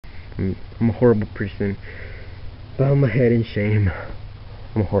I'm a horrible person. Bow my head in shame.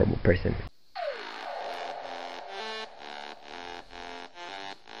 I'm a horrible person.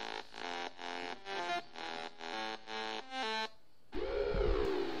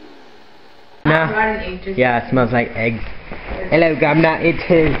 Yeah, it smells like eggs. Hello, Governor. It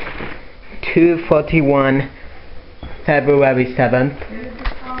is 2:41, February 7th.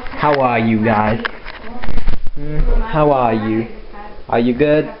 How are you guys? How are you? Are you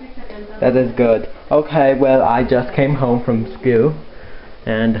good? That is good. Okay, well, I just came home from school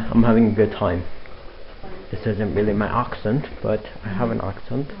and I'm having a good time. This isn't really my accent, but I have an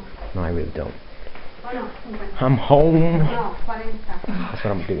accent. No, I really don't. I'm home. That's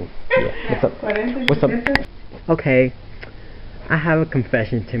what I'm doing. Yeah. What's up? What's up? Okay. I have a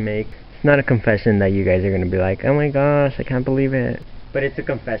confession to make. It's not a confession that you guys are gonna be like, oh my gosh, I can't believe it. But it's a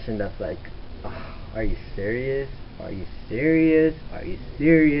confession that's like, oh, are you serious? Are you serious? Are you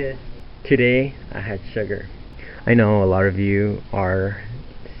serious? Today, I had sugar. I know a lot of you are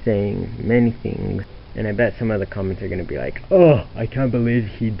saying many things, and I bet some of the comments are gonna be like, oh, I can't believe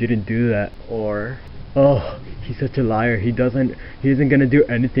he didn't do that, or oh, he's such a liar. He isn't gonna do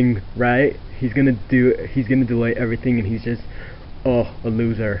anything right. He's gonna delay everything, and he's just, oh, a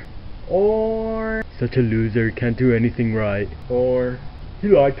loser. Or such a loser, can't do anything right. Or he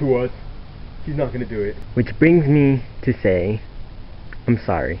lied to us. He's not gonna do it. Which brings me to say, I'm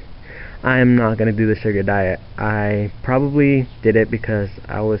sorry. I'm not gonna do the sugar diet. I probably did it because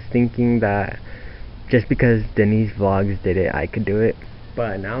I was thinking that just because Denise Vlogs did it, I could do it.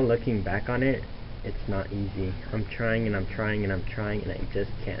 But now looking back on it, it's not easy. I'm trying and I'm trying and I'm trying and I just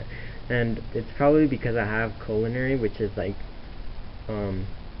can't. And it's probably because I have culinary, which is like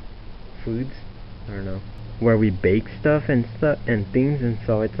foods, I don't know, where we bake stuff and things, and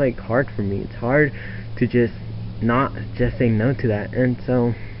so it's like hard for me. It's hard to just not just say no to that, and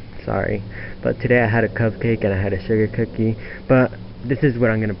so sorry. But today I had a cupcake and I had a sugar cookie, but this is what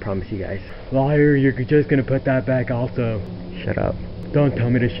I'm gonna promise you guys. Liar, you're just gonna put that back also. Shut up. Don't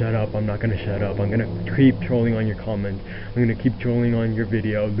tell me to shut up. I'm not gonna shut up. I'm gonna keep trolling on your comments. I'm gonna keep trolling on your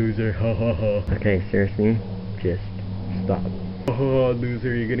video, loser. Ha ha ha. Okay, seriously, just stop. Oh,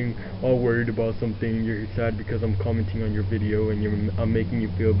 loser, you're getting all worried about something. You're sad because I'm commenting on your video and I'm making you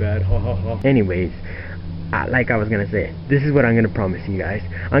feel bad. Ha ha ha. Anyways, like I was gonna say, this is what I'm gonna promise you guys.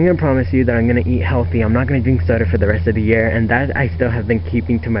 I'm gonna promise you that I'm gonna eat healthy. I'm not gonna drink soda for the rest of the year, and that I still have been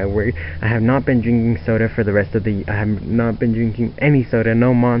keeping to my word. I have not been drinking soda for the rest of the. I have not been drinking any soda.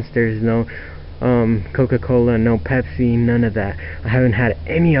 No Monsters, no Coca-Cola, no Pepsi, none of that. I haven't had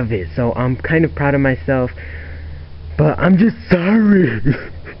any of it, so I'm kind of proud of myself. But I'm just sorry.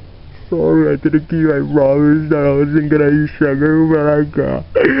 Sorry, I didn't keep my promise that I wasn't gonna eat sugar, but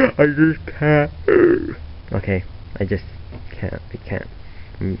I just can't. Okay, I just can't. I can't.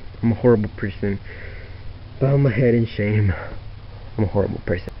 I'm a horrible person. Bow my head in shame. I'm a horrible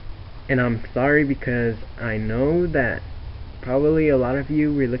person. And I'm sorry because I know that probably a lot of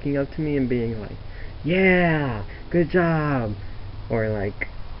you were looking up to me and being like, yeah, good job. Or like,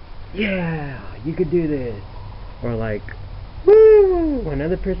 yeah, you could do this. Or like, woo,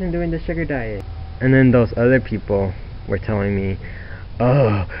 another person doing the sugar diet. And then those other people were telling me,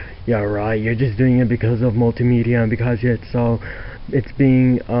 oh, yeah, right, you're just doing it because of multimedia and because it's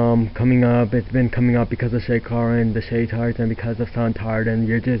been coming up because of Shay Cara and the Shay Tarts and because of Santard, and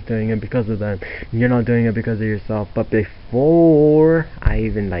you're just doing it because of them. You're not doing it because of yourself. But before I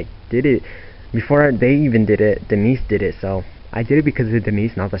even did it, before they even did it, Denise did it, so I did it because of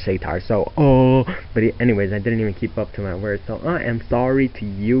Denise, not the Shay Tart. So, but anyways, I didn't even keep up to my word. So I am sorry to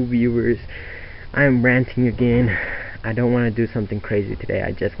you viewers. I am ranting again. I don't want to do something crazy today.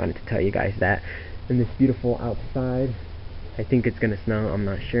 I just wanted to tell you guys that. And this beautiful outside, I think it's gonna snow, I'm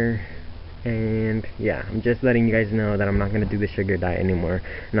not sure. And yeah, I'm just letting you guys know that I'm not gonna do the sugar diet anymore.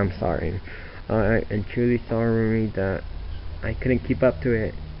 And I'm sorry. I am truly sorry that I couldn't keep up to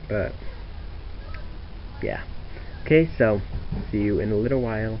it. But yeah. Okay, so see you in a little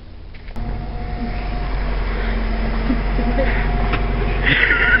while.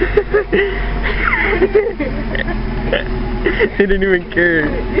 He didn't even care.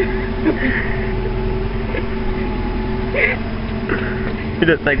 He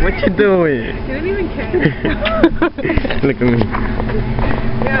just like, what you doing? He didn't even care. Look at me.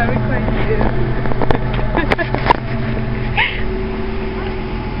 Yeah, I'm quite cute.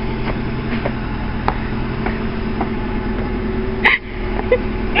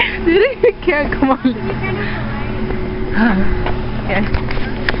 They didn't even care, come on. Okay.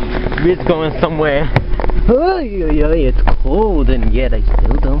 We're going somewhere. Oh, it's cold and yet I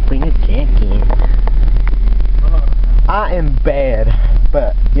still don't bring a jacket. I am bad,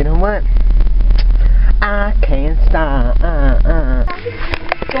 but you know what? I can't stop.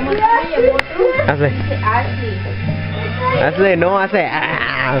 ¿Cómo se llama otro? Hazle. Ashley. Hazle, no, hace.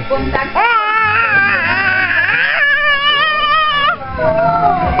 Ah. Contacta.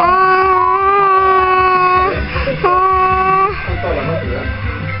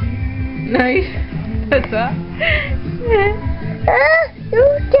 Nice. That's what?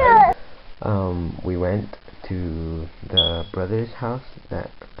 We went to the brother's house. That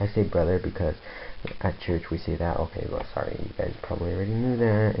I say brother because at church we say that. Okay, well, sorry, you guys probably already knew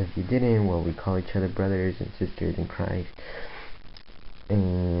that. If you didn't, well, we call each other brothers and sisters in Christ.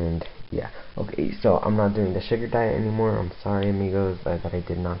 And yeah, okay, so I'm not doing the sugar diet anymore. I'm sorry, amigos, that I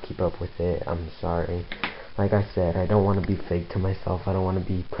did not keep up with it. I'm sorry. Like I said, I don't want to be fake to myself. I don't want to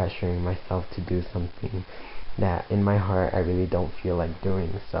be pressuring myself to do something that in my heart I really don't feel like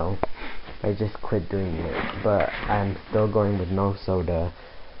doing. So I just quit doing it. But I'm still going with no soda.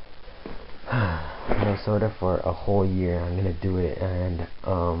 No soda for a whole year. I'm gonna do it, and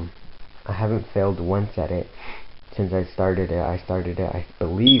I haven't failed once at it since I started it. I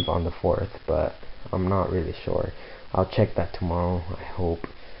believe on the 4th, but I'm not really sure. I'll check that tomorrow, I hope.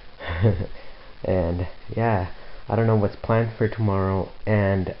 And yeah, I don't know what's planned for tomorrow.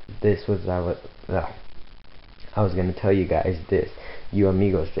 And this was I was gonna tell you guys this, you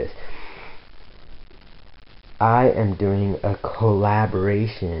amigos, this. I am doing a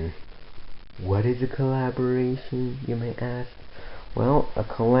collaboration. What is a collaboration, you may ask? Well, a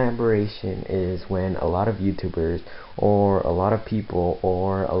collaboration is when a lot of YouTubers or a lot of people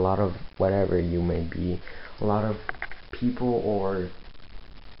or a lot of whatever you may be, a lot of people or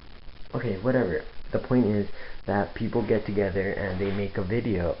okay, whatever. The point is that people get together and they make a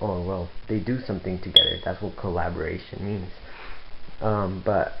video, or well, they do something together. That's what collaboration means.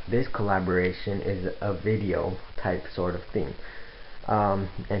 But this collaboration is a video type sort of thing.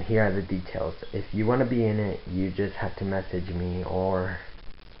 And here are the details. If you want to be in it, you just have to message me, or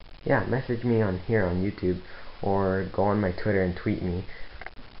yeah, message me on here on YouTube, or go on my Twitter and tweet me,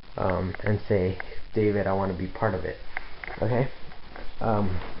 and say, David, I want to be part of it. Okay?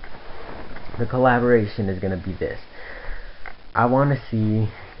 The collaboration is gonna be this. I want to see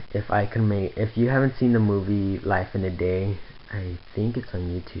if I can make. If you haven't seen the movie Life in a Day, I think it's on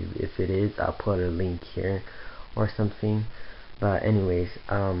YouTube. If it is, I'll put a link here or something. But anyways,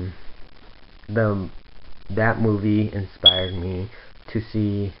 that movie inspired me to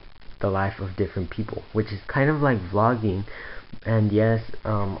see the life of different people, which is kind of like vlogging. And yes,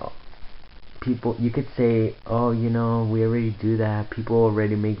 people, you could say, oh, you know, we already do that. People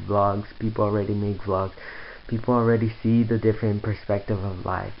already make vlogs. People already see the different perspective of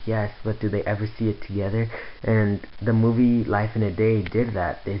life. Yes, but do they ever see it together? And the movie Life in a Day did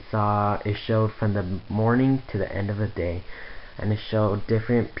that. It showed from the morning to the end of the day. And it showed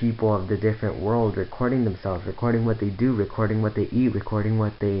different people of the different world recording themselves, recording what they do, recording what they eat, recording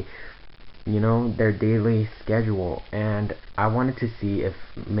what they, you know, their daily schedule. And I wanted to see if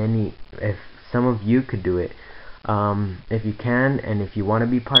some of you could do it. If you can, and if you want to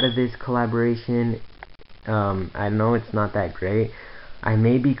be part of this collaboration, I know it's not that great. I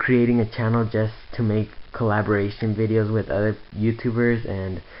may be creating a channel just to make collaboration videos with other YouTubers,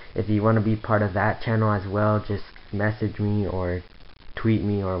 and if you want to be part of that channel as well, just message me or tweet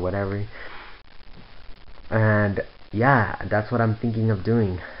me or whatever. And yeah, that's what I'm thinking of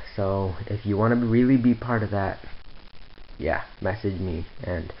doing. So if you want to really be part of that, yeah, message me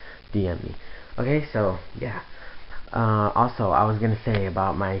and DM me. Okay, so yeah. Also, I was gonna say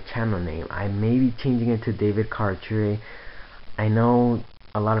about my channel name, I may be changing it to David Carachure. I know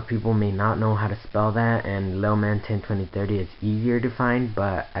a lot of people may not know how to spell that, and LilMan102030 is easier to find,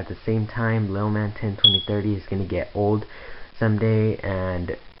 but at the same time, LilMan102030 is gonna get old someday,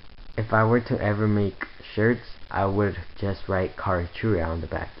 and if I were to ever make shirts, I would just write Carachure on the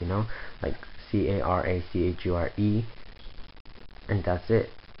back, you know, like Carachure, and that's it.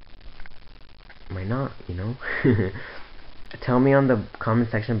 Why not, you know? Tell me on the comment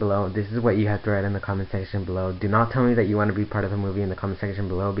section below. This is what you have to write in the comment section below. Do not tell me that you want to be part of the movie in the comment section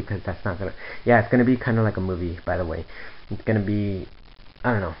below, because that's not gonna. Yeah, it's gonna be kind of like a movie, by the way. It's gonna be,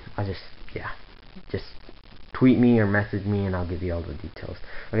 I don't know. Just tweet me or message me, and I'll give you all the details.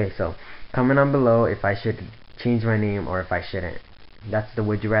 Okay, so comment on below if I should change my name or if I shouldn't. That's the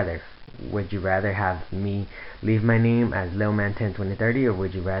would you rather. Would you rather have me leave my name as LilMan102030, or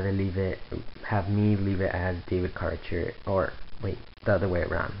would you rather have me leave it as David Carachure? Or wait, the other way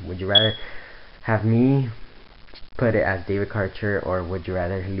around. Would you rather have me put it as David Carachure, or would you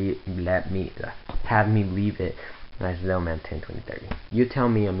rather have me leave it as LilMan102030? You tell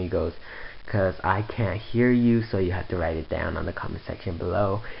me, amigos. because I can't hear you, so you have to write it down on the comment section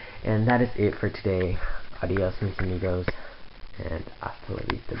below. And that is it for today. Adios, mis amigos, and hasta la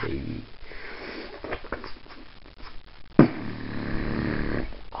vista, baby.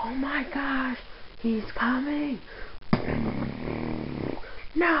 Oh my gosh, he's coming.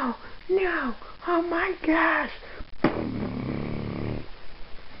 No, no, oh my gosh.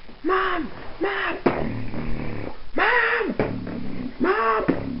 Mom, Mom, Mom, Mom.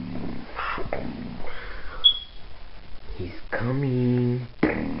 He's coming.